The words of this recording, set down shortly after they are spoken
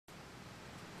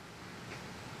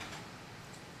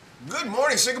Good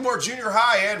morning, Sycamore Junior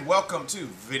High, and welcome to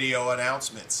Video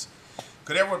Announcements.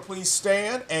 Could everyone please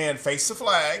stand and face the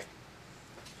flag?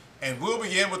 And we'll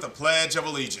begin with the Pledge of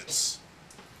Allegiance.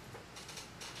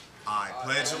 I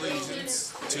pledge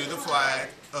allegiance to the flag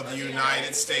of the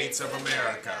United States of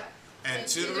America and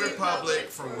to the republic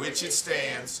for which it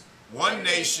stands, one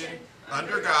nation,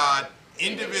 under God,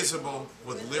 indivisible,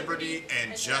 with liberty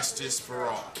and justice for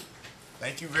all.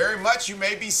 Thank you very much. You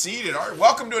may be seated. All right,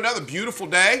 welcome to another beautiful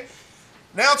day.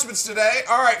 Announcements today.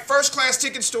 All right, first class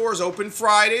ticket store is open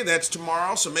Friday. That's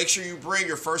tomorrow, so make sure you bring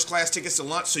your first class tickets to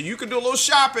lunch so you can do a little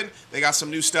shopping. They got some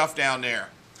new stuff down there.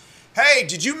 Hey,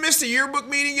 did you miss the yearbook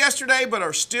meeting yesterday but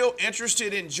are still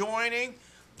interested in joining?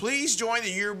 Please join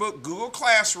the yearbook Google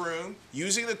Classroom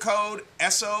using the code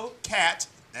SOCAT.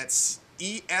 That's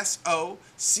ESOCATT.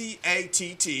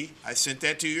 I sent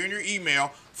that to you in your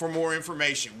email for more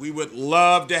information. We would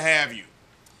love to have you.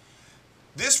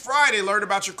 This Friday, learn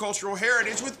about your cultural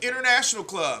heritage with International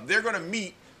Club. They're going to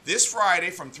meet this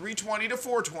Friday from 3:20 to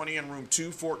 4:20 in room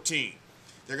 214.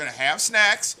 They're going to have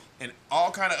snacks and all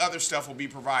kind of other stuff will be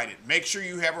provided. Make sure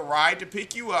you have a ride to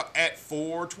pick you up at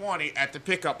 4:20 at the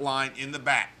pickup line in the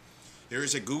back. There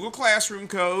is a Google Classroom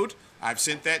code. I've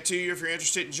sent that to you if you're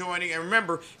interested in joining. And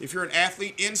remember, if you're an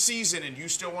athlete in season and you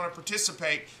still want to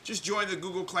participate, just join the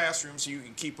Google Classroom so you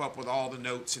can keep up with all the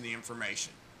notes and the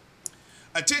information.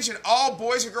 Attention all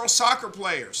boys and girls soccer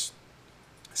players.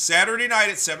 Saturday night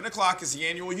at 7 o'clock is the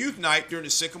annual youth night during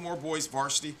the Sycamore boys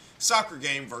varsity soccer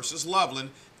game versus Loveland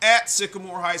at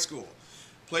Sycamore High School.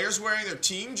 Players wearing their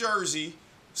team jersey,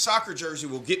 soccer jersey,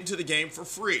 will get into the game for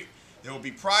free. There will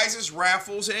be prizes,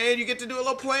 raffles, and you get to do a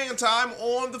little playing time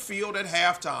on the field at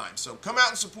halftime. So come out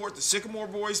and support the Sycamore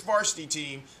boys varsity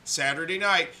team Saturday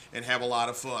night and have a lot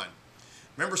of fun.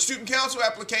 Remember, student council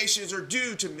applications are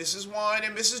due to Mrs. Wine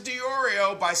and Mrs.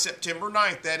 DiOrio by September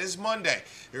 9th. That is Monday.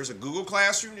 There's a Google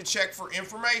Classroom to check for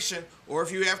information, or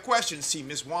if you have questions, see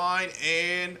Ms. Wine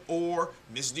and or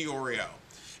Ms. DiOrio.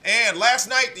 And last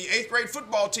night, the 8th grade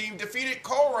football team defeated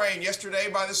Coleraine yesterday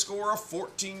by the score of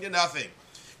 14-0.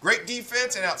 Great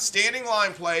defense and outstanding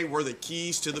line play were the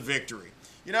keys to the victory.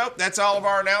 You know, that's all of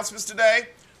our announcements today.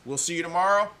 We'll see you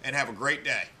tomorrow, and have a great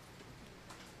day.